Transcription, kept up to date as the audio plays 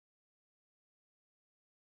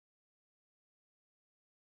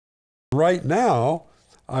Right now,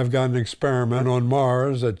 I've got an experiment on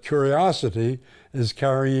Mars that Curiosity is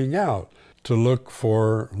carrying out to look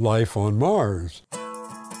for life on Mars.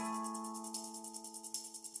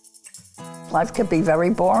 Life could be very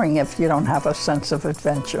boring if you don't have a sense of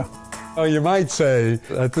adventure. Well, you might say,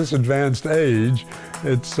 at this advanced age,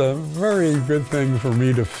 it's a very good thing for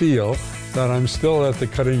me to feel that I'm still at the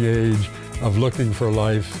cutting edge of looking for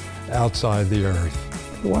life outside the Earth.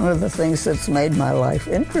 One of the things that's made my life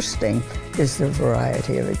interesting is the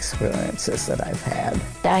variety of experiences that I've had.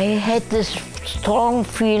 I had this strong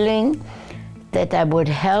feeling that I would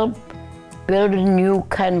help build a new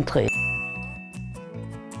country.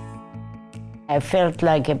 I felt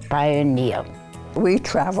like a pioneer. We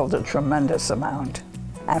traveled a tremendous amount.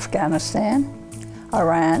 Afghanistan,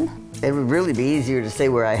 Iran. It would really be easier to say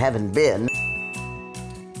where I haven't been.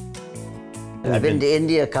 I've been to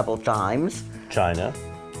India a couple times. China.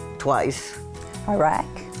 Twice. Iraq.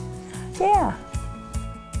 Yeah.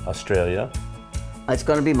 Australia. It's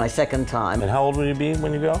going to be my second time. And how old will you be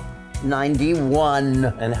when you go? 91.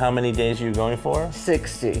 And how many days are you going for?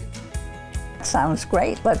 60. Sounds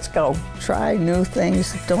great. Let's go. Try new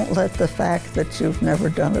things. Don't let the fact that you've never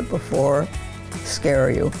done it before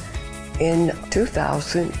scare you. In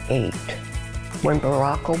 2008, when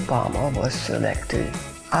Barack Obama was selected,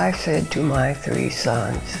 I said to my 3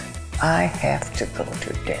 sons, I have to go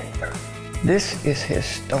to Denver. This is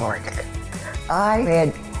historic. I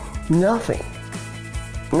had nothing.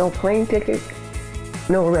 No plane ticket,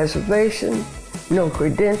 no reservation, no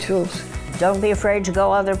credentials. Don't be afraid to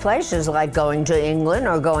go other places, like going to England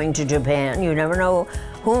or going to Japan. You never know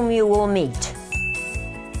whom you will meet.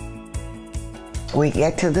 We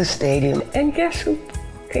get to the stadium, and guess who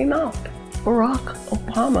came out? Barack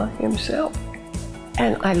Obama himself.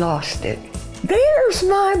 And I lost it. There's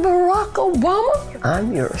my Barack Obama.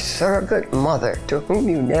 I'm your surrogate mother to whom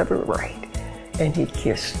you never write. And he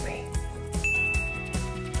kissed me.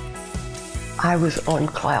 I was on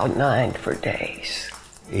cloud 9 for days.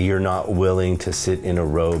 You're not willing to sit in a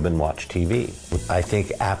robe and watch TV. I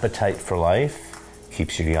think appetite for life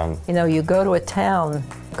keeps you young. You know, you go to a town,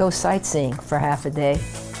 go sightseeing for half a day.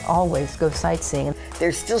 Always go sightseeing.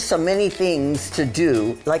 There's still so many things to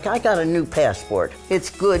do. Like, I got a new passport. It's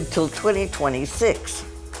good till 2026.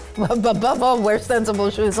 But above all, wear sensible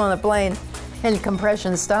shoes on a plane and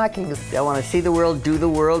compression stockings. I want to see the world, do the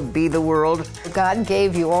world, be the world. God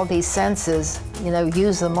gave you all these senses, you know,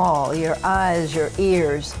 use them all. Your eyes, your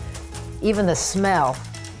ears, even the smell.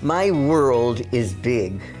 My world is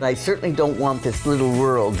big. I certainly don't want this little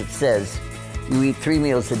world that says you eat 3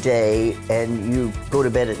 meals a day and you go to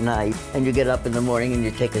bed at night and you get up in the morning and you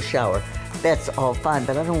take a shower. That's all fine,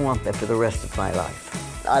 but I don't want that for the rest of my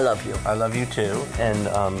life. I love you. I love you too.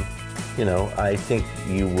 And, you know, I think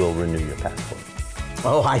you will renew your passport.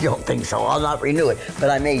 Oh, I don't think so. I'll not renew it, but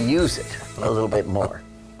I may use it a little bit more.